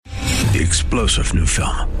The explosive new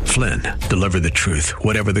film, Flynn, deliver the truth,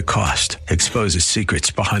 whatever the cost. Exposes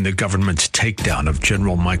secrets behind the government's takedown of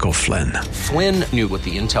General Michael Flynn. Flynn knew what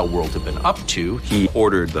the intel world had been up to. He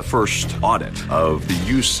ordered the first audit of the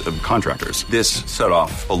use of contractors. This set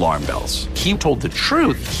off alarm bells. He told the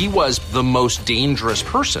truth. He was the most dangerous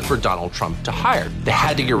person for Donald Trump to hire. They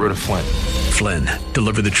had to get rid of Flynn. Flynn,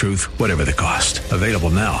 deliver the truth, whatever the cost. Available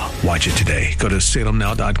now. Watch it today. Go to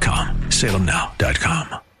salemnow.com.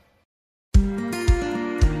 salemnow.com.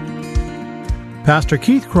 Pastor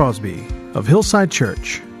Keith Crosby of Hillside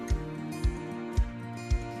Church.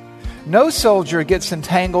 No soldier gets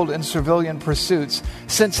entangled in civilian pursuits,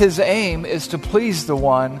 since his aim is to please the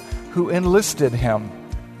one who enlisted him.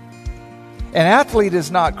 An athlete is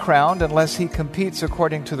not crowned unless he competes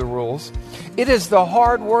according to the rules. It is the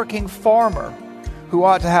hard-working farmer who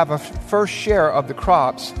ought to have a first share of the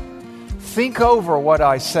crops. Think over what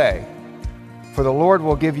I say, for the Lord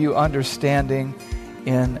will give you understanding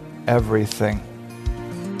in everything.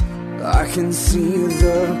 I can see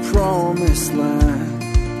the promised land,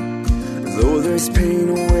 though there's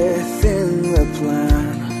pain within the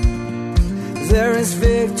plan. There is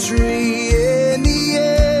victory in the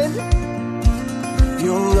end.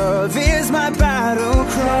 Your love is my battle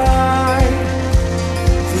cry,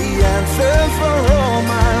 the answer for all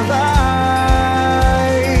my life.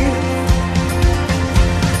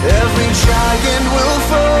 Every giant will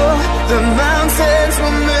fall, the mountains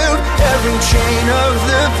will move, every chain of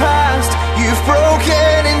the past you've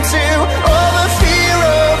broken into. All the fear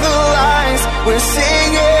of the lies, we're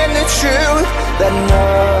singing the truth, that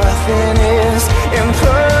nothing is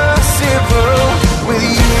impossible with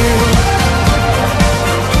you.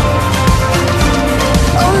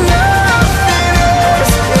 Oh, nothing is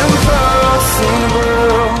impossible.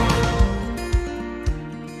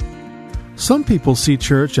 Some people see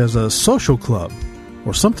church as a social club,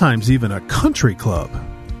 or sometimes even a country club.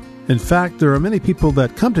 In fact, there are many people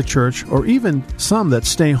that come to church, or even some that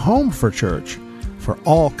stay home for church, for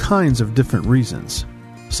all kinds of different reasons.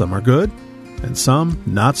 Some are good, and some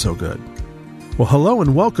not so good. Well, hello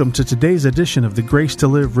and welcome to today's edition of the Grace to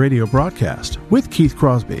Live radio broadcast with Keith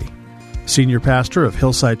Crosby, Senior Pastor of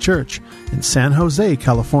Hillside Church in San Jose,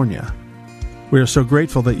 California. We are so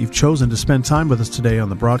grateful that you've chosen to spend time with us today on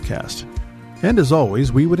the broadcast. And as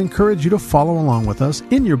always, we would encourage you to follow along with us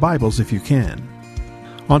in your Bibles if you can.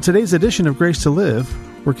 On today's edition of Grace to Live,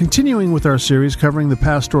 we're continuing with our series covering the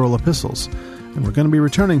pastoral epistles, and we're going to be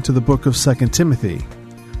returning to the book of 2 Timothy.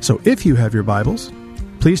 So if you have your Bibles,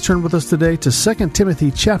 please turn with us today to 2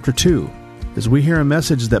 Timothy chapter 2, as we hear a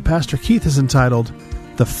message that Pastor Keith has entitled,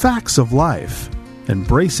 The Facts of Life,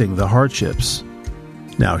 Embracing the Hardships.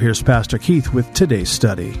 Now here's Pastor Keith with today's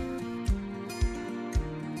study.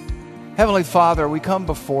 Heavenly Father, we come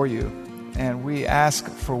before you and we ask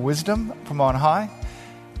for wisdom from on high,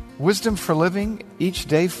 wisdom for living each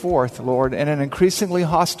day forth, Lord, in an increasingly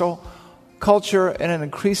hostile culture, in an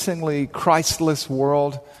increasingly Christless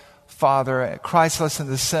world, Father. Christless in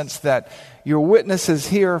the sense that your witness is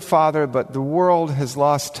here, Father, but the world has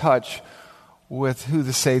lost touch with who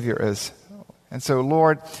the Savior is. And so,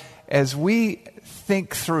 Lord, as we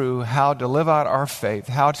think through how to live out our faith,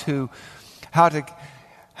 how to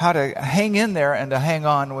hang in there and to hang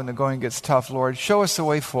on when the going gets tough, Lord. Show us the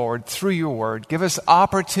way forward through your word. Give us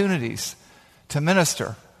opportunities to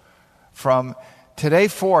minister from today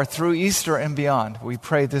forth through Easter and beyond. We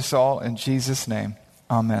pray this all in Jesus' name.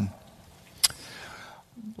 Amen.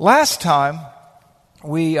 Last time,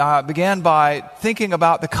 we began by thinking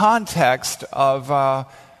about the context of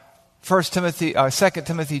 2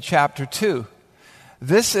 Timothy chapter 2.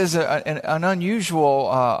 This is an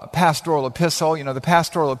unusual pastoral epistle. You know, the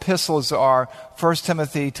pastoral epistles are 1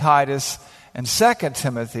 Timothy, Titus, and 2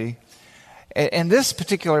 Timothy. In this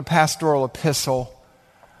particular pastoral epistle,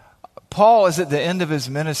 Paul is at the end of his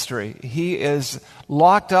ministry. He is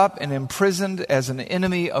locked up and imprisoned as an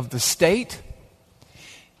enemy of the state.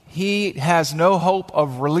 He has no hope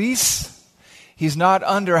of release. He's not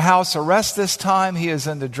under house arrest this time. He is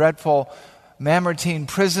in the dreadful Mamertine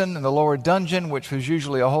prison in the lower dungeon, which was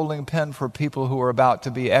usually a holding pen for people who were about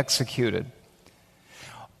to be executed.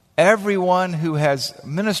 Everyone who has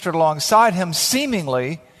ministered alongside him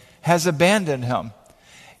seemingly has abandoned him.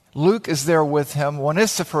 Luke is there with him.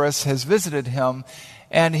 Onesiphorus has visited him,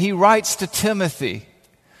 and he writes to Timothy,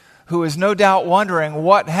 who is no doubt wondering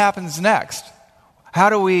what happens next.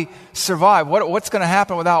 How do we survive? What's going to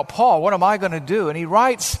happen without Paul? What am I going to do? And he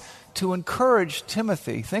writes to encourage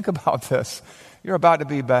Timothy. Think about this. You're about to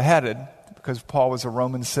be beheaded because Paul was a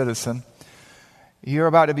Roman citizen. You're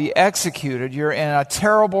about to be executed. You're in a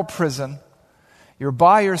terrible prison. You're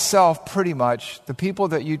by yourself pretty much. The people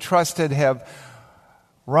that you trusted have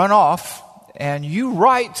run off, and you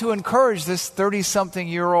write to encourage this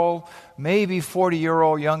 30-something-year-old, maybe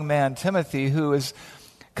 40-year-old young man, Timothy, who is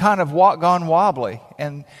kind of gone wobbly.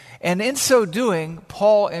 And in so doing,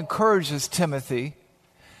 Paul encourages Timothy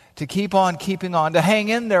to keep on keeping on, to hang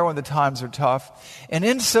in there when the times are tough. And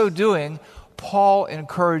in so doing, Paul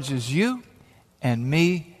encourages you and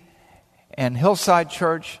me and Hillside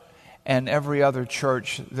Church and every other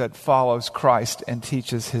church that follows Christ and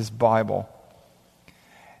teaches his Bible.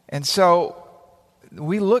 And so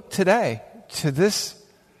we look today to this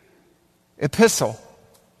epistle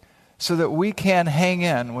so that we can hang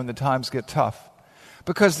in when the times get tough.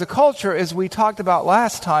 Because the culture, as we talked about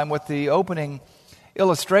last time with the opening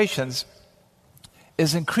illustrations,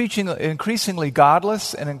 is increasingly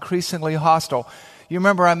godless and increasingly hostile. You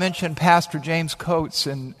remember I mentioned Pastor James Coates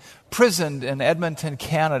imprisoned in Edmonton,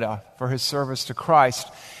 Canada for his service to Christ.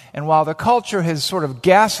 And while the culture has sort of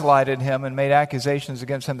gaslighted him and made accusations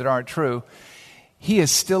against him that aren't true, he is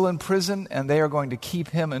still in prison, and they are going to keep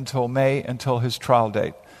him until May, until his trial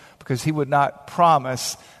date, because he would not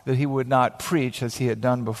promise that he would not preach as he had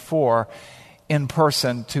done before in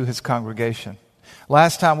person to his congregation.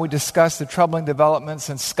 Last time we discussed the troubling developments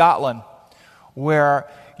in Scotland, where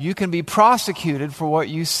you can be prosecuted for what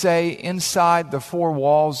you say inside the four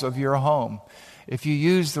walls of your home. If you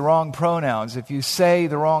use the wrong pronouns, if you say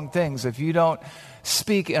the wrong things, if you don't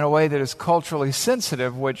speak in a way that is culturally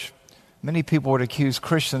sensitive, which many people would accuse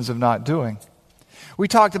Christians of not doing. We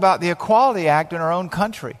talked about the Equality Act in our own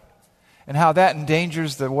country and how that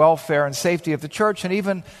endangers the welfare and safety of the church and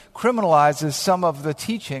even criminalizes some of the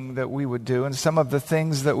teaching that we would do and some of the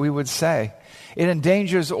things that we would say. It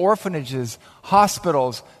endangers orphanages,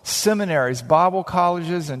 hospitals, seminaries, Bible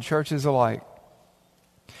colleges, and churches alike.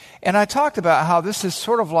 And I talked about how this is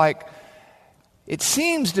sort of like, it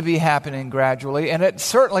seems to be happening gradually, and it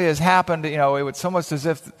certainly has happened, it's almost as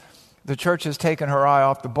if the church has taken her eye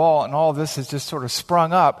off the ball and all this has just sort of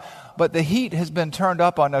sprung up. But the heat has been turned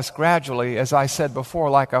up on us gradually, as I said before,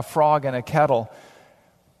 like a frog in a kettle.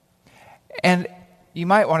 And you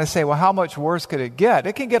might want to say, well, how much worse could it get?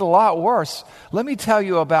 It can get a lot worse. Let me tell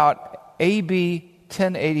you about AB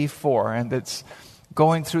 1084, and it's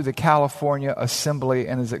going through the California Assembly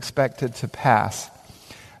and is expected to pass.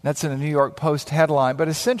 That's in a New York Post headline, but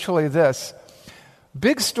essentially this.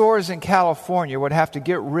 Big stores in California would have to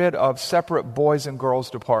get rid of separate boys and girls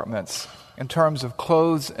departments in terms of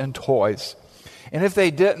clothes and toys. And if they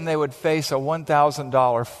didn't, they would face a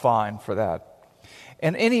 $1,000 fine for that.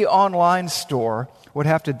 And any online store would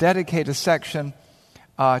have to dedicate a section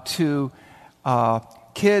to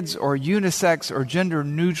kids or unisex or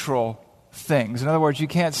gender-neutral things. In other words, you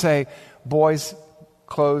can't say boys'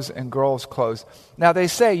 clothes and girls' clothes. Now, they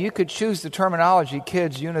say you could choose the terminology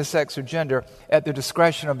kids, unisex, or gender at the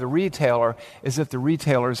discretion of the retailer, as if the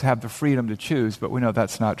retailers have the freedom to choose, but we know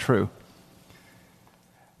that's not true.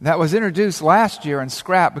 That was introduced last year and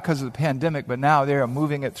scrapped because of the pandemic, but now they are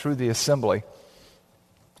moving it through the assembly.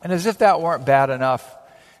 And as if that weren't bad enough,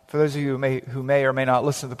 for those of you who may or may not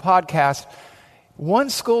listen to the podcast, one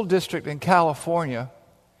school district in California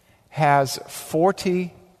has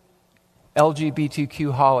 40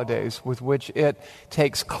 LGBTQ holidays with which it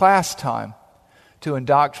takes class time to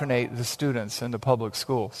indoctrinate the students in the public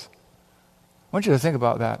schools. I want you to think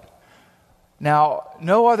about that. Now,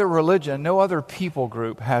 no other religion, no other people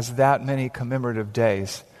group has that many commemorative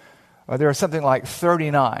days. There are something like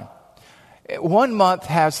 39. 1 month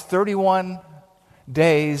has 31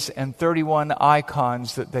 days and 31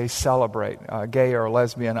 icons that they celebrate, gay or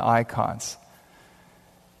lesbian icons.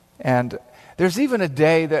 And there's even a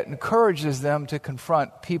day that encourages them to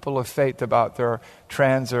confront people of faith about their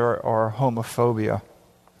trans or homophobia.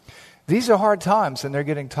 These are hard times, and they're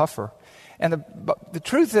getting tougher. And the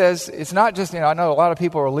truth is, it's not just, I know a lot of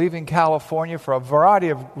people are leaving California for a variety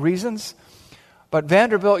of reasons, but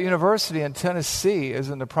Vanderbilt University in Tennessee is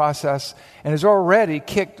in the process and has already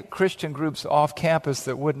kicked Christian groups off campus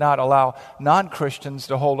that would not allow non-Christians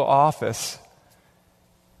to hold office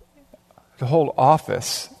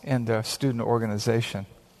in the student organization.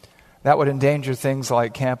 That would endanger things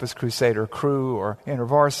like Campus Crusader Crew or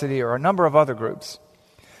InterVarsity or a number of other groups.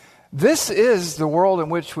 This is the world in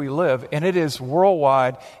which we live, and it is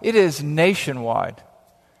worldwide. It is nationwide.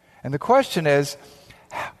 And the question is,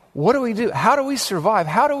 what do we do? How do we survive?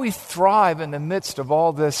 How do we thrive in the midst of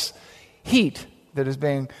all this heat that is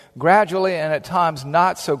being gradually and at times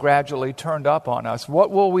not so gradually turned up on us? What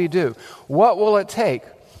will we do? What will it take?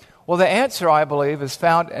 Well, the answer, I believe, is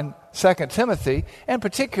found in 2 Timothy, and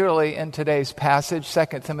particularly in today's passage,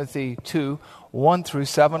 2 Timothy 2, 1 through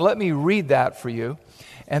 7. Let me read that for you,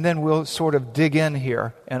 and then we'll sort of dig in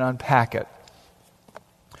here and unpack it.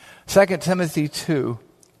 2 Timothy 2,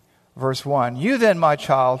 verse 1. You then, my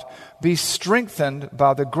child, be strengthened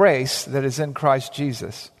by the grace that is in Christ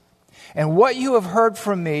Jesus. And what you have heard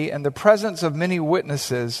from me in the presence of many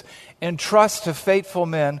witnesses, entrust to faithful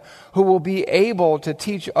men who will be able to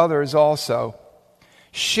teach others also.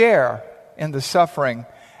 Share in the suffering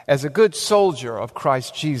as a good soldier of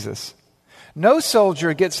Christ Jesus. No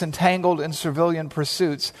soldier gets entangled in civilian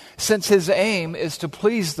pursuits, since his aim is to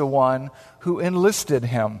please the one who enlisted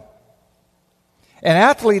him. An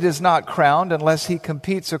athlete is not crowned unless he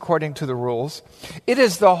competes according to the rules. It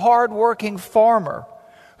is the hard-working farmer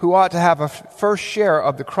who ought to have a first share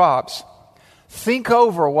of the crops. Think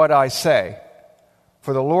over what I say,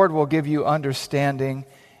 for the Lord will give you understanding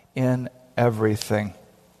in everything.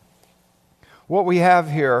 What we have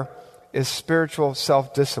here is spiritual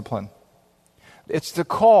self-discipline. It's the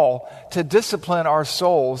call to discipline our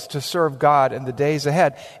souls to serve God in the days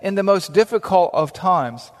ahead, in the most difficult of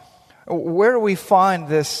times. Where do we find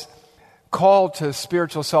this call to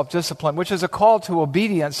spiritual self-discipline, which is a call to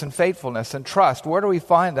obedience and faithfulness and trust? Where do we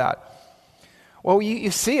find that? Well,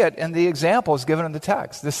 you see it in the examples given in the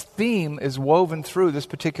text. This theme is woven through this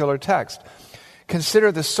particular text.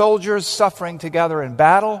 Consider the soldiers suffering together in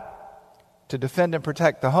battle to defend and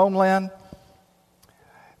protect the homeland.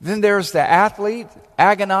 Then there's the athlete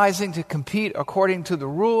agonizing to compete according to the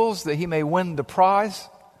rules that he may win the prize.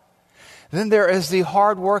 Then there is the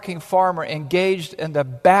hard-working farmer engaged in the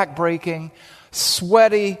back-breaking,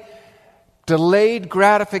 sweaty, delayed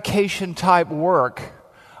gratification type work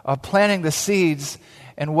of planting the seeds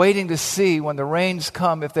and waiting to see when the rains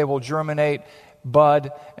come if they will germinate,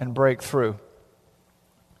 bud, and break through.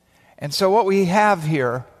 And so what we have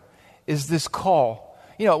here is this call.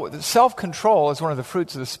 You know, self-control is one of the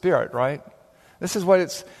fruits of the Spirit, right? This is what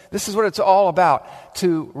it's all about,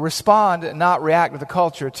 to respond and not react to the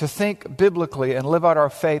culture, to think biblically and live out our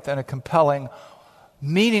faith in a compelling,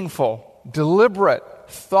 meaningful, deliberate,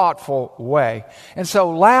 thoughtful way. And so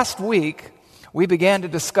last week, we began to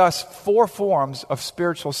discuss 4 forms of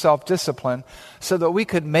spiritual self-discipline so that we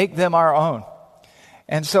could make them our own.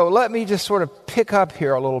 And so let me just sort of pick up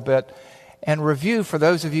here a little bit and review for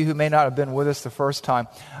those of you who may not have been with us the first time.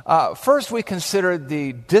 First, we considered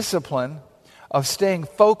the discipline of staying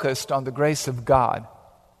focused on the grace of God.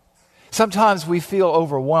 Sometimes we feel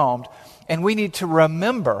overwhelmed, and we need to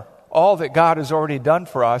remember all that God has already done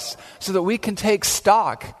for us so that we can take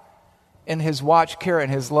stock in His watch care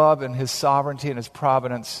and His love and His sovereignty and His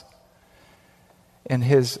providence and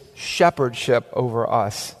His shepherdship over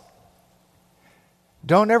us.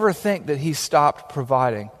 Don't ever think that He stopped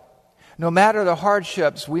providing. No matter the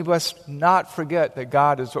hardships, we must not forget that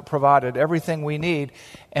God has provided everything we need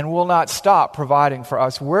and will not stop providing for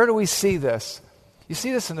us. Where do we see this? You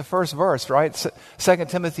see this in the first verse, right? 2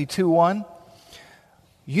 Timothy 2:1.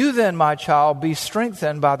 You then, my child, be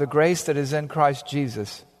strengthened by the grace that is in Christ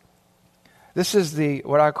Jesus. This is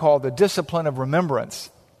what I call the discipline of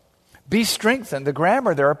remembrance. Be strengthened. The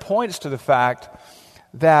grammar there points to the fact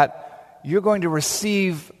that you're going to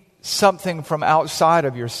receive something from outside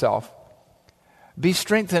of yourself. Be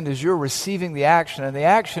strengthened as you're receiving the action, and the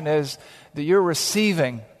action is that you're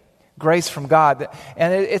receiving grace from God.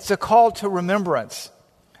 And it's a call to remembrance,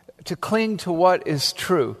 to cling to what is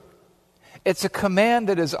true. It's a command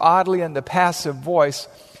that is oddly in the passive voice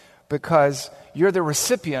because you're the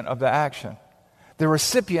recipient of the action, the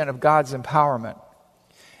recipient of God's empowerment.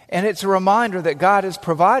 And it's a reminder that God has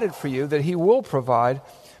provided for you, that He will provide,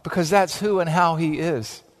 because that's who and how He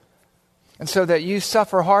is. And so that you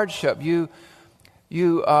suffer hardship, you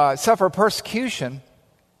suffer persecution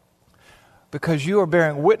because you are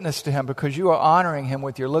bearing witness to Him, because you are honoring Him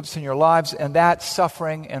with your lips and your lives, and that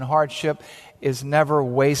suffering and hardship is never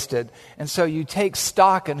wasted. And so you take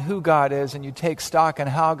stock in who God is, and you take stock in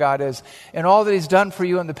how God is, and all that He's done for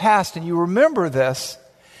you in the past, and you remember this,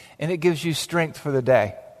 and it gives you strength for the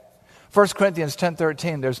day. 1 Corinthians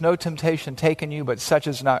 10:13, there's no temptation taken you, but such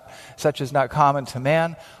is not common to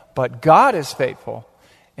man, but God is faithful,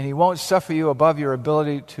 and He won't suffer you above your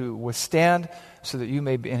ability to withstand, so that you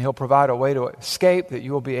may be, and He'll provide a way to escape, that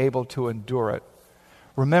you will be able to endure it.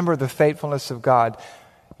 Remember the faithfulness of God.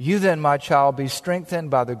 You then, my child, be strengthened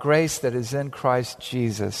by the grace that is in Christ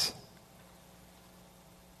Jesus.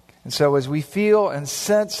 And so as we feel and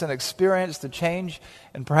sense and experience the change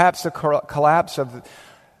and perhaps the collapse of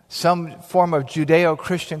some form of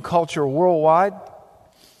Judeo-Christian culture worldwide,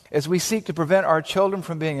 as we seek to prevent our children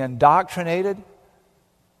from being indoctrinated,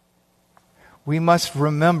 we must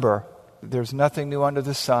remember that there's nothing new under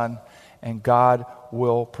the sun, and God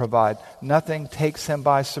will provide. Nothing takes him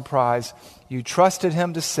by surprise. You trusted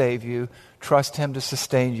him to save you. Trust him to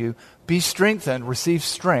sustain you. Be strengthened. Receive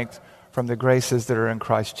strength from the graces that are in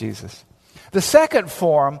Christ Jesus. The second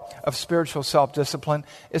form of spiritual self-discipline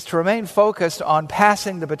is to remain focused on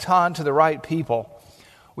passing the baton to the right people.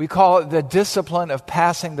 We call it the discipline of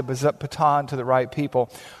passing the baton to the right people.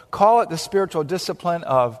 Call it the spiritual discipline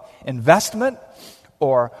of investment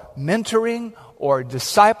or mentoring or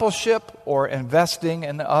discipleship or investing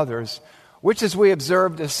in others, which, as we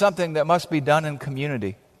observed, is something that must be done in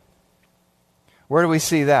community. Where do we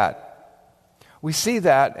see that? We see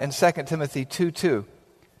that in 2 Timothy 2:2.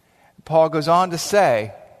 Paul goes on to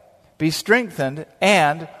say, be strengthened,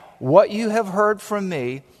 and what you have heard from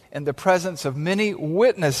me in the presence of many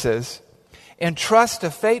witnesses, entrust to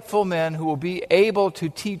faithful men who will be able to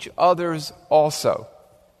teach others also.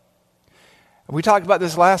 We talked about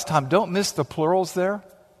this last time. Don't miss the plurals there.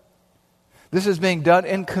 This is being done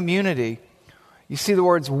in community. You see the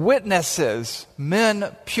words witnesses,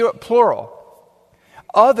 men, plural.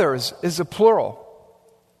 Others is a plural.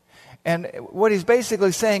 And what he's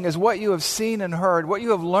basically saying is what you have seen and heard, what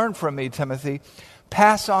you have learned from me, Timothy,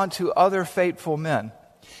 pass on to other faithful men.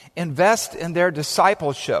 Invest in their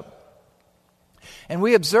discipleship. And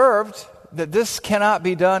we observed that this cannot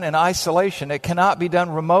be done in isolation. It cannot be done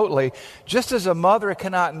remotely. Just as a mother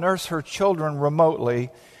cannot nurse her children remotely,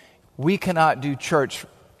 we cannot do church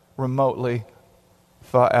remotely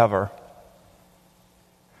forever.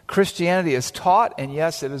 Christianity is taught, and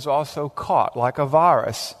yes, it is also caught like a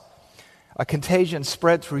virus. A contagion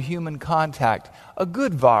spread through human contact, a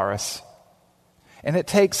good virus. And it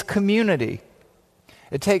takes community.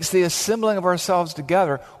 It takes the assembling of ourselves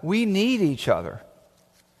together. We need each other.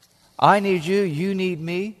 I need you, you need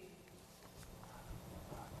me.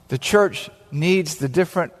 The church needs the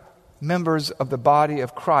different members of the body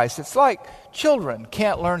of Christ. It's like children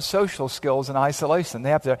can't learn social skills in isolation. They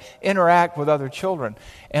have to interact with other children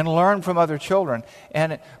and learn from other children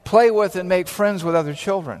and play with and make friends with other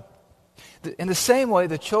children. In the same way,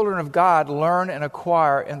 the children of God learn and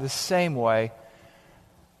acquire in the same way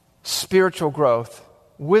spiritual growth.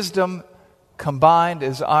 Wisdom combined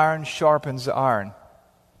as iron sharpens iron.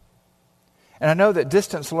 And I know that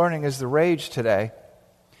distance learning is the rage today,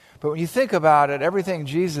 but when you think about it, everything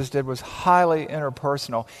Jesus did was highly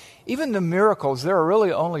interpersonal. Even the miracles, there are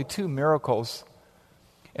really only 2 miracles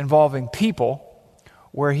involving people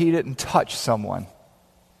where he didn't touch someone.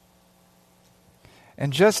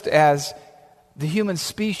 And just as the human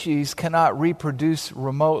species cannot reproduce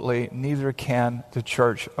remotely, neither can the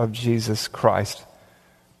church of Jesus Christ.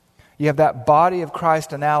 You have that body of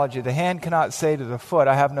Christ analogy. The hand cannot say to the foot,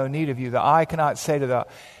 I have no need of you. The eye cannot say to the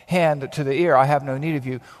hand, to the ear, I have no need of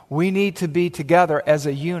you. We need to be together as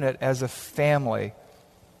a unit, as a family.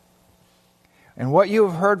 And what you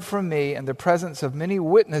have heard from me in the presence of many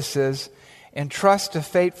witnesses, entrust to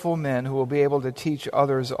faithful men who will be able to teach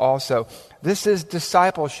others also. This is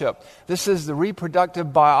discipleship. This is the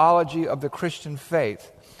reproductive biology of the Christian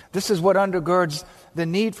faith. This is what undergirds the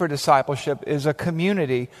need for discipleship, is a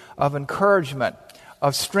community of encouragement,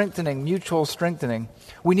 of strengthening, mutual strengthening.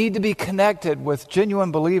 We need to be connected with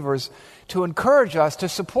genuine believers to encourage us, to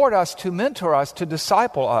support us, to mentor us, to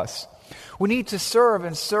disciple us. We need to serve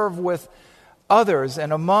and serve with others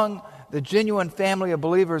and among the genuine family of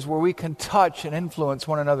believers where we can touch and influence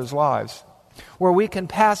one another's lives, where we can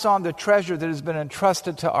pass on the treasure that has been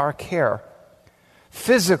entrusted to our care,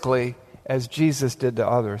 physically as Jesus did to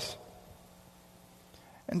others.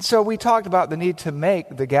 And so we talked about the need to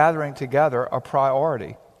make the gathering together a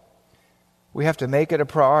priority. We have to make it a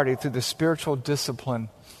priority through the spiritual discipline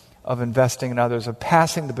of investing in others, of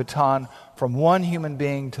passing the baton from one human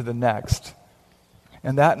being to the next.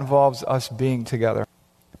 And that involves us being together.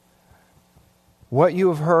 What you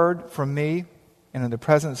have heard from me and in the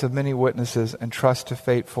presence of many witnesses, entrust to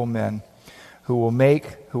faithful men who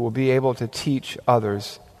will be able to teach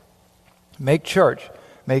others. Make church,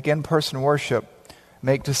 make in-person worship,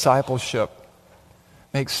 make discipleship,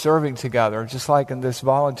 make serving together, just like in this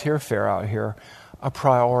volunteer fair out here, a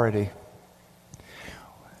priority.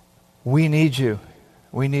 We need you.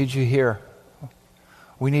 We need you here.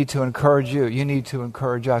 We need to encourage you. You need to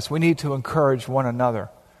encourage us. We need to encourage one another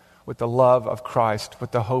with the love of Christ,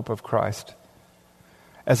 with the hope of Christ,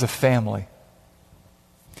 as a family.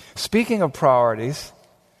 Speaking of priorities,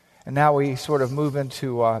 and now we sort of move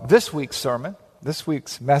into this week's sermon, this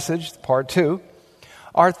week's message, part 2.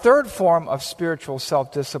 Our third form of spiritual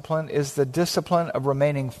self-discipline is the discipline of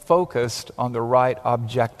remaining focused on the right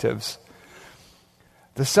objectives.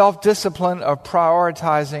 The self-discipline of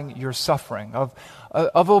prioritizing your suffering, of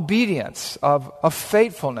of obedience, of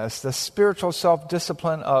faithfulness, the spiritual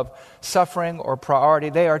self-discipline of suffering or priority.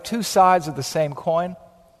 They are two sides of the same coin.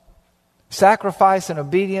 Sacrifice and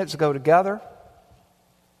obedience go together.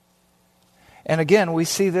 And again, we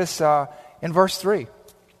see this in verse 3.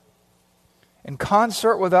 In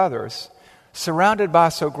concert with others, surrounded by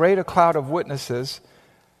so great a cloud of witnesses,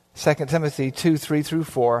 2 Timothy 2, 3 through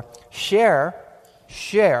 4, share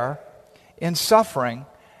in suffering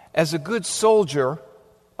as a good soldier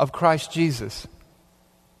of Christ Jesus.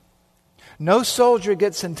 No soldier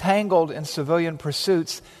gets entangled in civilian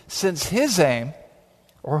pursuits, since his aim,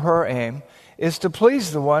 or her aim, is to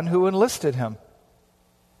please the one who enlisted him.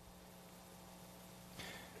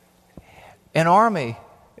 An army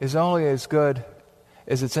is only as good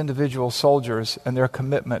as its individual soldiers and their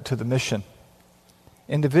commitment to the mission,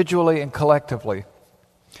 individually and collectively.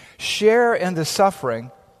 Share in the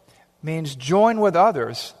suffering means join with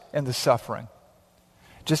others in the suffering.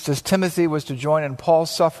 Just as Timothy was to join in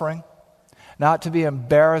Paul's suffering, not to be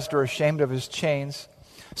embarrassed or ashamed of his chains,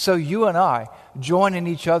 so you and I join in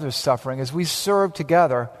each other's suffering as we serve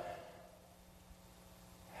together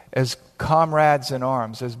as comrades in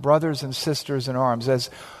arms, as brothers and sisters in arms, as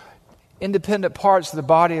independent parts of the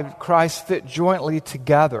body of Christ fit jointly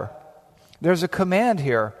together. There's a command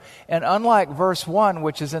here. And unlike verse 1,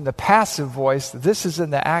 which is in the passive voice, this is in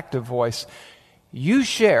the active voice. You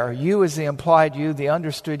share, you is the implied you, the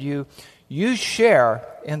understood you share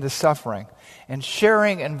in the suffering. And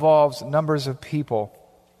sharing involves numbers of people.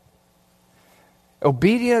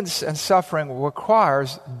 Obedience and suffering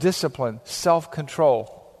requires discipline,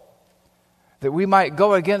 self-control, that we might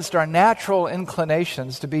go against our natural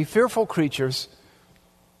inclinations to be fearful creatures,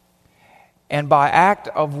 and by act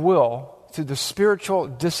of will, through the spiritual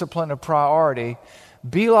discipline of priority,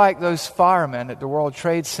 be like those firemen at the World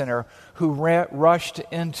Trade Center who rushed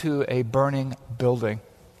into a burning building.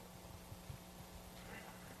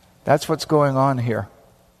 That's what's going on here.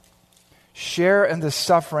 Share in the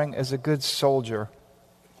suffering as a good soldier.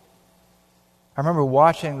 I remember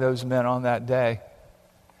watching those men on that day,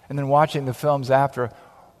 and then watching the films after,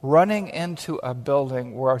 running into a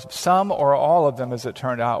building where some or all of them, as it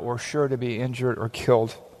turned out, were sure to be injured or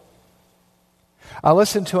killed. I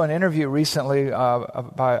listened to an interview recently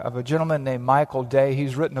of a gentleman named Michael Day.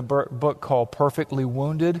 He's written a book called Perfectly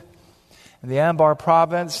Wounded. In the Anbar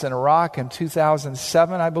province in Iraq in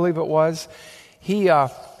 2007, I believe it was, he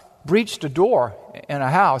breached a door in a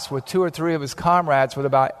house with 2 or 3 of his comrades with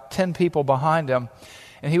about 10 people behind him.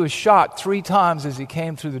 And he was shot 3 times as he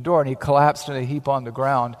came through the door, and he collapsed in a heap on the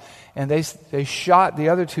ground. And they shot the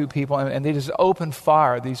other 2 people, and they just opened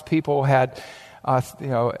fire. These people had,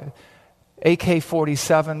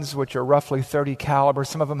 AK-47s, which are roughly 30 caliber.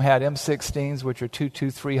 Some of them had M16s, which are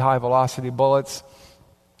 223 high-velocity bullets.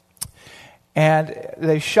 And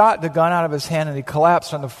they shot the gun out of his hand, and he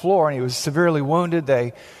collapsed on the floor, and he was severely wounded.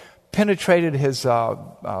 They penetrated his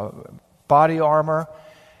body armor,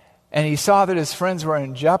 and he saw that his friends were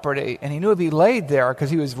in jeopardy, and he knew if he laid there, because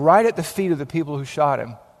he was right at the feet of the people who shot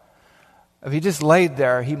him, if he just laid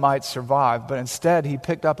there, he might survive. But instead, he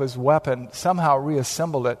picked up his weapon, somehow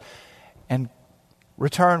reassembled it, and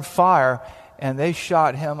returned fire, and they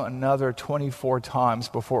shot him another 24 times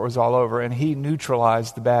before it was all over, and he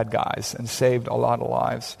neutralized the bad guys and saved a lot of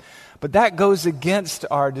lives. But that goes against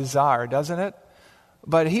our desire, doesn't it?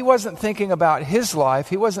 But he wasn't thinking about his life.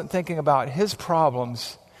 He wasn't thinking about his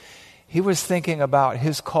problems. He was thinking about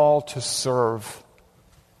his call to serve,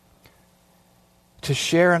 to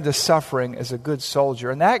share in the suffering as a good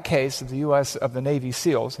soldier. In that case, of the Navy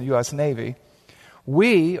SEALs, the U.S. Navy,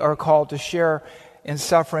 we are called to share in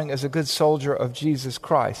suffering as a good soldier of Jesus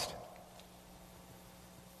Christ.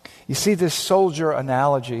 You see this soldier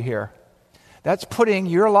analogy here. That's putting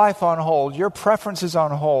your life on hold, your preferences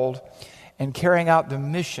on hold, and carrying out the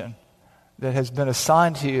mission that has been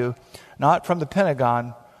assigned to you, not from the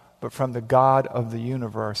Pentagon, but from the God of the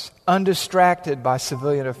universe, undistracted by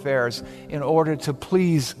civilian affairs in order to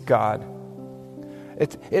please God.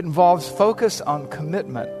 It involves focus on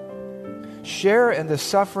commitment. Share in the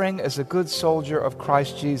suffering as a good soldier of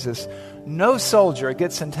Christ Jesus. No soldier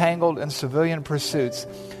gets entangled in civilian pursuits,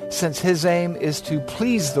 since his aim is to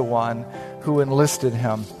please the one who enlisted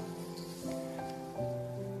him.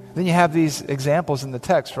 Then you have these examples in the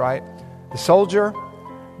text, right? The soldier,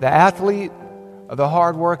 the athlete, the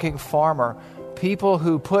hardworking farmer, people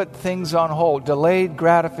who put things on hold, delayed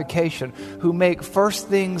gratification, who make first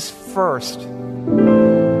things first.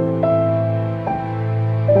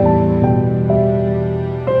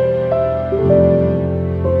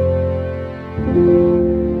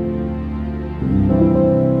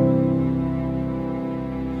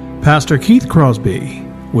 Pastor Keith Crosby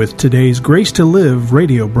with today's Grace to Live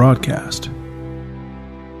radio broadcast.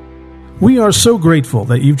 We are so grateful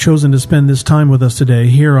that you've chosen to spend this time with us today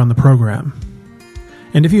here on the program.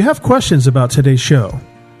 And if you have questions about today's show,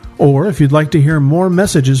 or if you'd like to hear more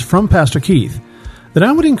messages from Pastor Keith, then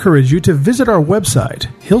I would encourage you to visit our website,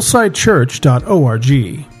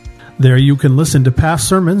 hillsidechurch.org. There you can listen to past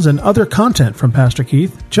sermons and other content from Pastor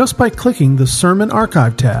Keith just by clicking the Sermon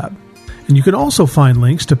Archive tab. And you can also find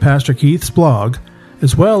links to Pastor Keith's blog,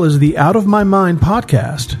 as well as the Out of My Mind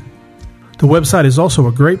podcast. The website is also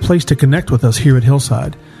a great place to connect with us here at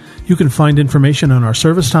Hillside. You can find information on our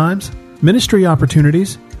service times, ministry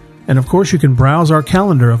opportunities, and of course you can browse our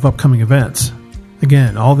calendar of upcoming events.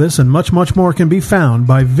 Again, all this and much, much more can be found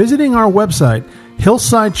by visiting our website,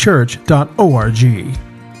 hillsidechurch.org.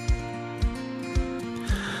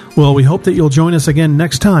 Well, we hope that you'll join us again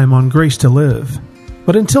next time on Grace to Live.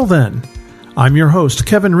 But until then, I'm your host,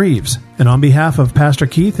 Kevin Reeves, and on behalf of Pastor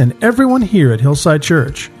Keith and everyone here at Hillside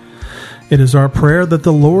Church, it is our prayer that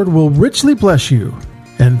the Lord will richly bless you,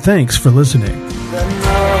 and thanks for listening. Nothing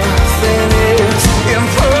is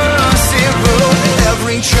impossible.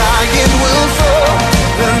 Every giant will fall.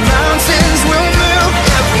 The mountains will move.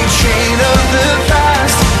 Every chain of the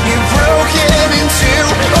past you've broken into.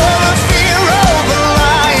 All the fear, all the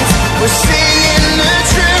lies. We're seeing the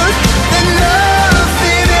truth. That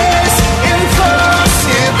nothing is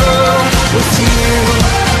impossible with you.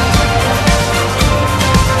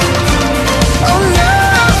 Oh,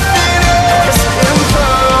 nothing is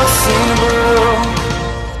impossible.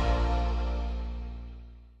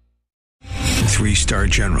 Three-star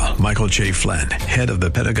General Michael J. Flynn, head of the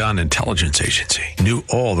Pentagon Intelligence Agency, knew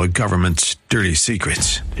all the government's dirty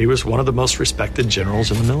secrets. He was one of the most respected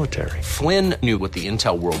generals in the military. Flynn knew what the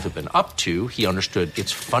intel world had been up to. He understood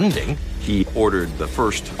its funding. He ordered the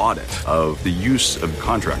first audit of the use of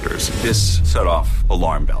contractors. This set off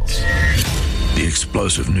alarm bells. The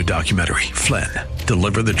explosive new documentary, Flynn,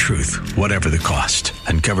 Deliver the Truth, Whatever the Cost,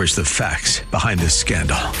 uncovers the facts behind this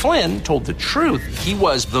scandal. Flynn told the truth. He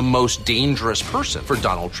was the most dangerous person for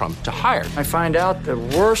Donald Trump to hire. I find out the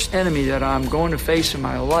worst enemy that I'm going to face in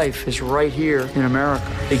my life is right here in America.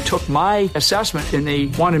 They took my assessment and they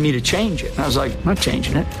wanted me to change it. And I was like, I'm not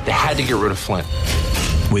changing it. They had to get rid of Flynn.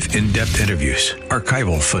 With in-depth interviews,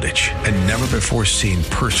 archival footage, and never-before-seen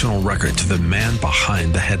personal records of the man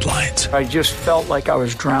behind the headlines. I just felt like I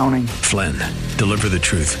was drowning. Flynn, Deliver the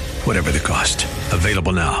Truth, Whatever the Cost.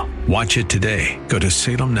 Available now. Watch it today. Go to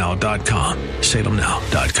salemnow.com.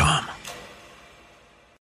 salemnow.com.